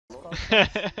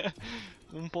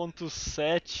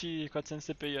1.7 400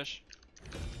 CPI, acho.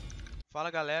 Fala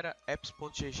galera,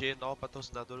 apps.gg, nova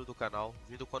patrocinadora do canal,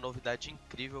 vindo com uma novidade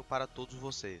incrível para todos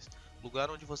vocês. Lugar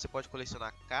onde você pode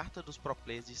colecionar cartas dos pro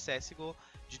players de CSGO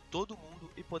de todo mundo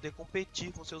e poder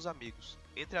competir com seus amigos.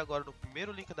 Entre agora no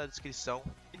primeiro link da descrição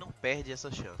e não perde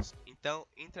essa chance. Então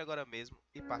entre agora mesmo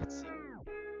e participe.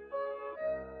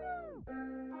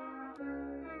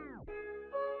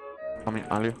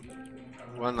 Ali.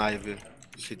 One Ivy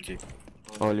City.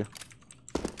 Olha.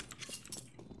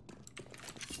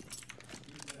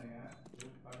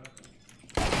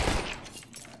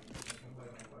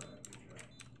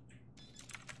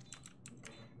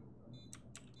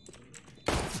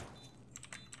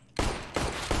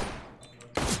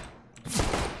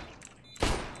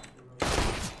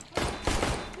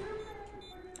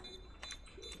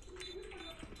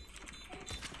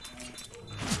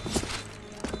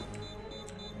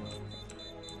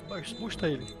 Expulsa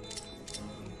ele.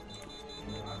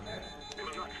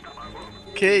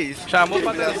 Que isso? Chamou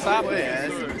pra dançar, foi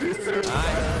essa?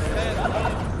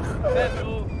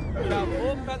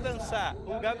 Chamou pra dançar.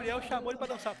 O Gabriel chamou ele pra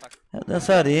dançar, tá?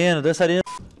 Dançarino.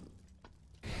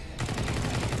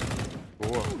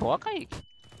 Boa. Boa, Kaique.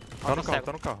 Tá no carro,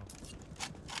 tá no carro.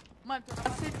 Mano, tem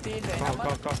uma CT, velho.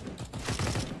 Carro.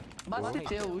 Bate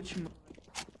CT, é o último.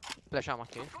 Flechar uma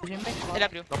aqui. Ele Ele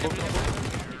abriu.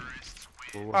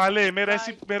 Boa. Ale,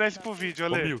 merece pro vídeo,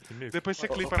 Ale. Ô, Milk. Depois você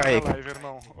clipa na Kaique. live,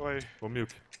 irmão. Oi. Ô,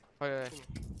 Milk. Oi.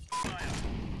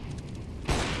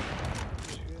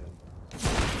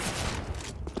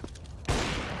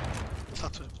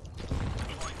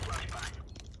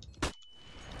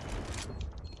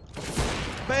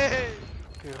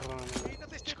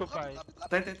 Desculpa aí.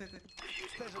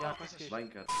 Vai,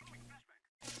 cara.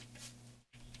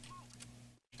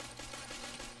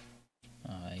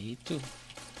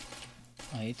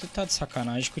 Aí tu tá de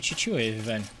sacanagem com o Titi Wave,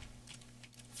 velho.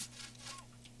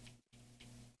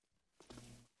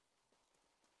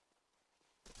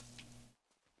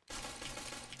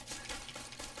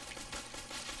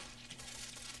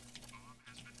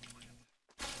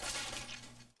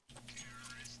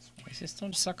 Aí vocês estão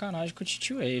de sacanagem com o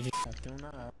Titi Wave. Tem um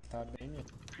na tá bem.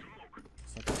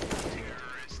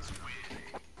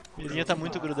 Mirinha tá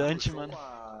muito grudante, mano.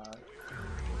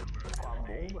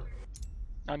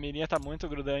 A mirinha tá muito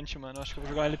grudante, mano. Acho que eu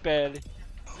vou jogar um LPL.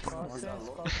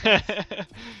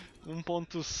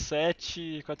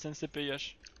 1.7 400 CPI,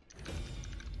 acho.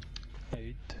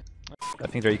 I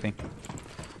think they're eking.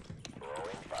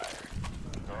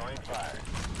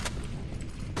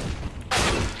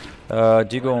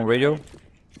 Deagle on radio.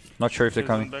 Not sure if they're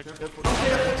coming.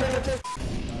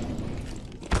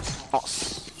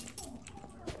 Nossa.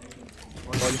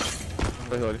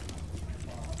 Olha.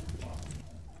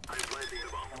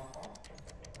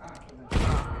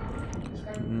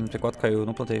 T4 caiu,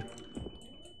 não plantei.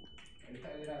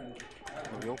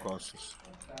 Não viu costas.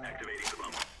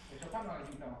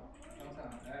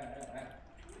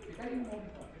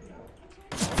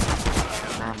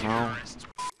 Ah, não.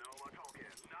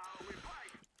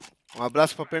 Um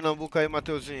abraço pra Pernambuco aí,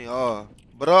 Mateuzinho. Ó,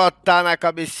 brota na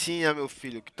cabecinha, meu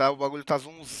filho, que tá, o bagulho tá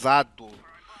zonzado.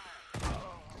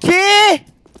 Que?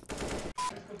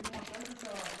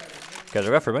 Quer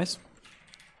jogar, Ferbães?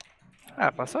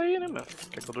 Ah, passa aí, né, meu?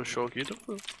 Quer que eu dou show aqui? Ele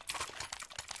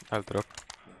dropa.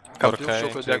 Cara, tem um show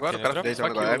que eu dei agora? O cara fez Desde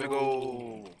agora, aqui.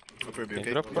 amigo. Super bem,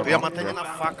 ok? Drop, Eu ia matar ele na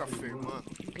faca, Fer, mano.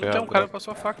 Não tem um cara que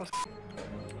passou a faca.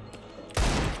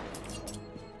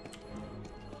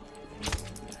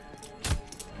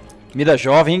 Mira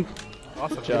jovem.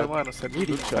 Nossa, tira, mano. Você é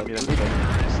muito da mira.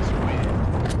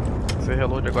 Você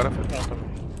reload agora foi bom também.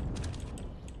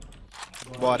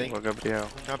 Bora, hein? Ô, Gabriel.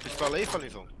 Tem uma pistola aí,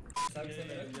 Falenzão?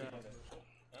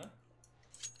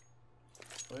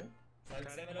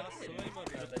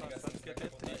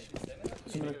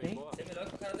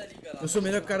 Eu sou o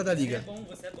melhor cara da liga.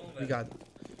 Você é bom, velho. Obrigado.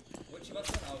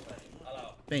 Motivacional, cara. Olha lá,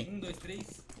 ó. Vem. 1, 2,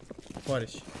 3.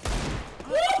 Forest.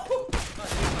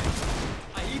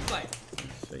 Aí, pai.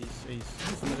 Isso.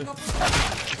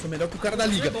 Eu sou melhor que o cara da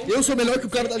liga. Eu sou melhor que o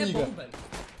cara da liga.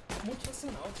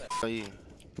 Motivacional, velho.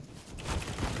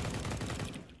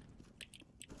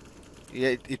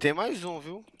 Aí. E tem mais um,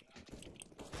 viu?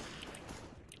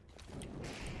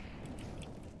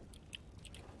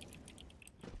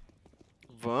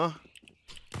 Van.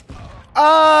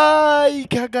 Ai,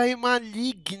 que HE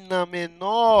maligna,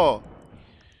 menor.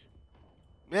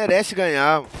 Merece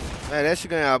ganhar,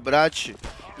 Brat.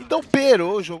 Então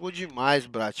perou, jogou demais,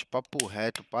 Brat. Papo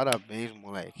reto, parabéns,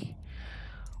 moleque.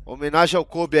 Homenagem ao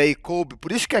Kobe aí, Kobe.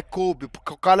 Por isso que é Kobe,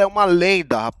 porque o cara é uma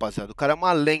lenda, rapaziada. O cara é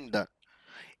uma lenda.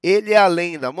 Ele é a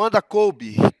lenda. Manda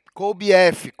Kobe. Kobe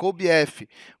F. Kobe F.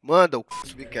 Manda o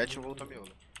Subcat, eu vou voltar miolo.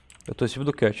 Eu tô em cima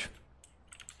do cat.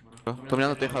 Tô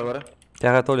mirando o terra agora.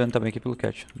 Terra tá olhando também aqui pelo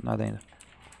cat. Nada ainda.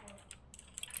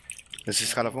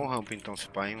 Esses caras vão rampa então, se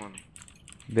pá, hein, mano.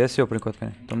 B é seu por enquanto,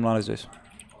 Kenny. Tamo lá nós dois.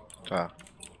 Tá.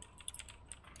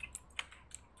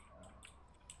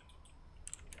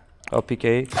 Ó o pique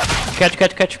aí. Cat.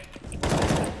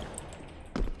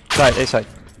 Side, A side.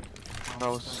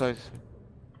 Não, Sociais.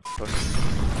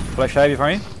 Flash Ivy for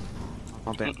me.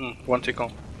 Não tem. One tick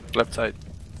on. Left side.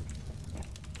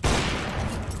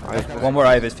 One more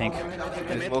Ivy, I think.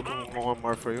 I smoke one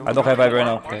more for you. I don't have Ivy right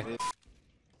now. Okay.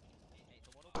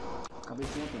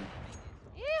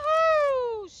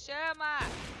 Uhul! Chama!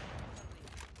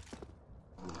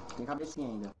 Tem cabecinha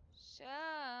ainda.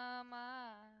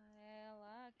 Chama!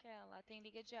 Ela, aquela. Tem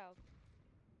liga de alvo.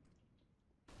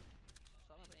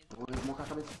 Vou desmocar a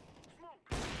cabeça.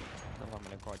 Então vamos,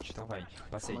 molecote. Então vai.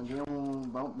 Passei. Mandei um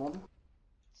bomb.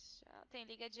 Tem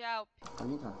liga de AWP.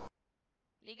 Pode entrar.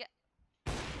 Liga.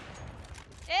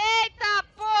 Eita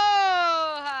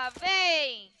porra!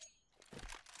 Vem!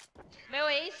 Meu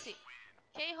ace.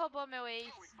 Quem roubou meu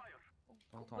ace?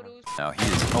 Now he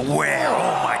is aware.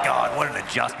 Oh my god, what an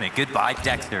adjustment. Goodbye,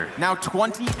 Dexter. Now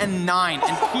 20-9, and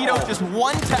Keto just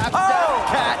one tap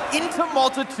Cat into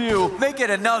Malta 2. Make it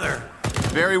another.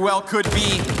 Very well could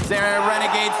be. Sarah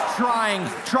Renegades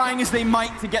trying as they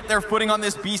might to get their footing on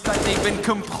this B side. They've been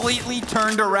completely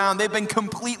turned around. They've been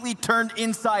completely turned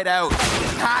inside out.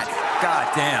 Cat,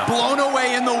 goddamn, blown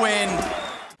away in the wind.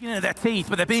 Into their teeth,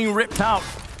 but they're being ripped out.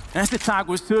 And this attack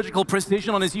was surgical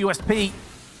precision on his USP,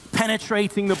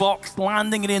 penetrating the box,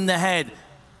 landing it in the head.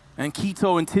 And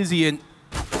Keto and Tizian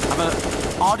have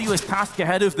an arduous task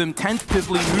ahead of them,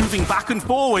 tentatively moving back and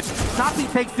forward. Sappy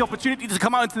takes the opportunity to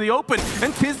come out into the open,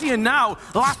 and Tizian now,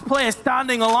 last player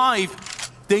standing alive.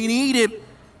 They need him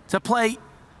to play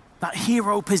that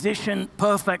hero position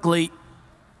perfectly.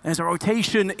 There's a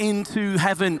rotation into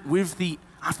heaven with the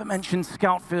aforementioned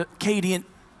scout for Cadian.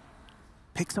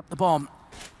 Picks up the bomb.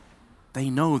 They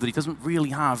know that he doesn't really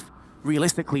have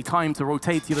realistically time to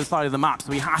rotate to the other side of the map,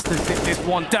 so he has to sit this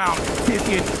one down.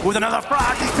 Tizian with another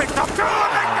frag, he's picked up two,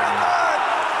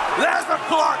 there's a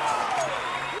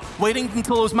clutch! Waiting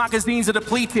until those magazines are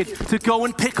depleted to go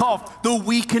and pick off the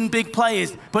weak and big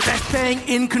players, but they're staying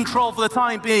in control for the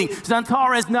time being.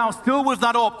 Zantares now still with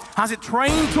that up, has it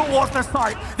trained towards the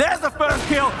site. There's the first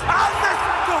kill, and the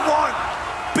second one!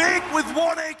 Big with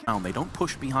 1 AK. They don't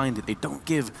push behind it, they don't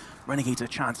give Renegades a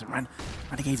chance, and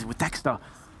Renegades with Dexter.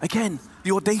 Again,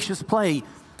 the audacious play.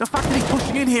 The fact that he's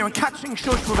pushing in here and catching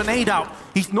Shush with an aid out.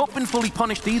 He's not been fully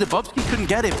punished either. Bubsky couldn't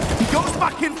get him. He goes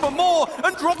back in for more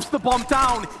and drops the bomb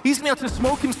down. He's been able to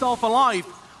smoke himself alive.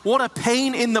 What a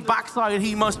pain in the backside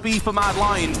he must be for Mad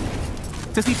Lions.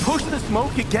 Does he push the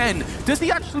smoke again? Does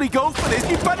he actually go for this?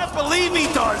 You better believe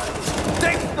he does.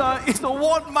 Dexter is a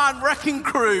one-man wrecking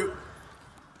crew,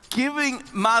 giving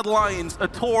Mad Lions a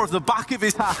tour of the back of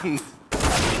his hands.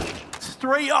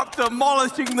 Straight up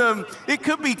demolishing them. It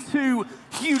could be two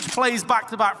huge plays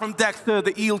back-to-back from Dexter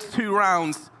that yields 2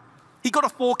 rounds. He got a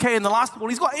 4K in the last one.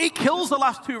 He's got 8 kills the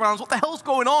last 2 rounds. What the hell's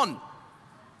going on?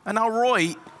 And now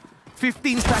Roy,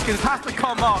 15 seconds, has to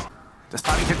come up.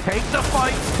 Deciding to take the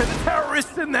fight to the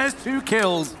terrorists, and there's 2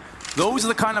 kills. Those are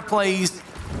the kind of plays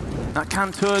that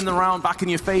can turn the round back in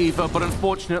your favor, but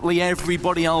unfortunately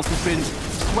everybody else has been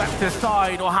swept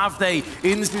aside, or have they?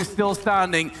 Inns is still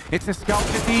standing. It's a scout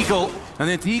to Deagle, and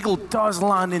the Deagle does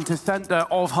land into center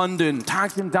of Hunden.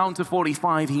 Tags him down to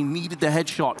 45. He needed the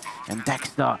headshot, and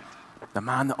Dexter, the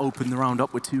man that opened the round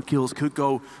up with 2 kills, could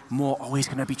go more. Oh, he's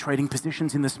going to be trading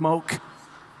positions in the smoke.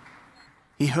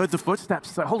 He heard the footsteps.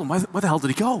 He's like, hold on, where the hell did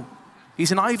he go?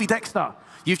 He's an Ivy Dexter.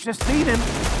 You've just seen him,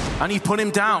 and he put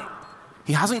him down.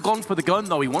 He hasn't gone for the gun,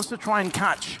 though. He wants to try and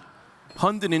catch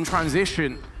Hunden in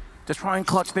transition to try and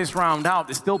clutch this round out.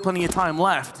 There's still plenty of time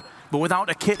left, but without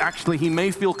a kit, actually, he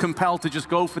may feel compelled to just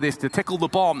go for this, to tickle the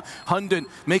bomb. Hunden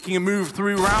making a move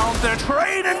through round the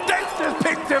train, and Dexter's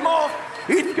picked him off.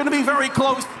 It's going to be very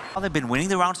close. Well, they've been winning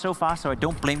the round so far, so I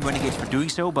don't blame Renegades for doing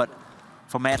so, but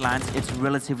for Mad Lions, it's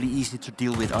relatively easy to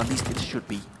deal with, or at least it should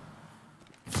be.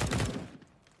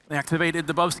 They activated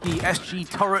the Bubsky SG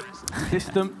turret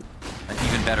system. And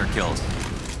even better kills.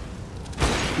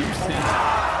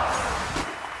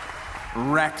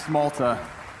 Rex Malta.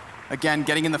 Again,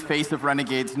 getting in the face of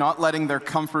Renegades, not letting their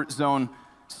comfort zone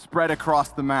spread across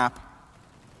the map.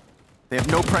 They have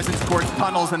no presence towards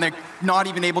tunnels, and they're not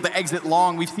even able to exit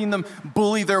long. We've seen them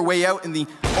bully their way out in the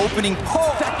opening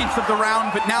seconds of the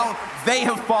round, but now they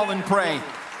have fallen prey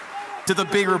to the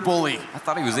bigger bully. I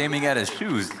thought he was aiming at his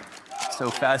shoes. so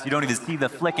fast you don't even see the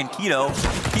flick. And Keto,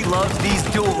 he loves these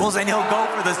duels, and he'll go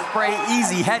for the spray.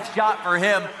 Easy headshot for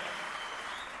him.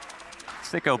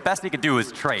 Sicko, best he could do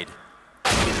is trade.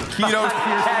 Keto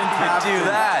can do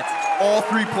that. All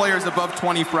 3 players above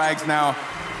 20 frags now.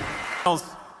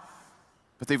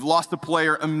 But they've lost a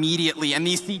player immediately, and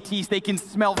these CTs, they can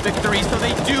smell victory, so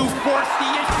they do force the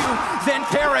issue.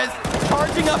 Zenteres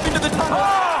charging up into the tunnel,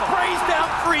 sprays down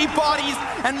 3 bodies,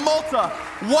 and Malta,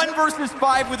 1 versus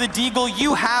 5 with a Deagle.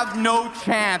 You have no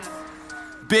chance.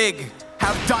 Big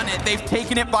have done it. They've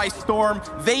taken it by storm.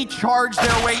 They charge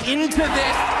their way into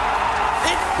this.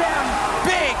 It's them.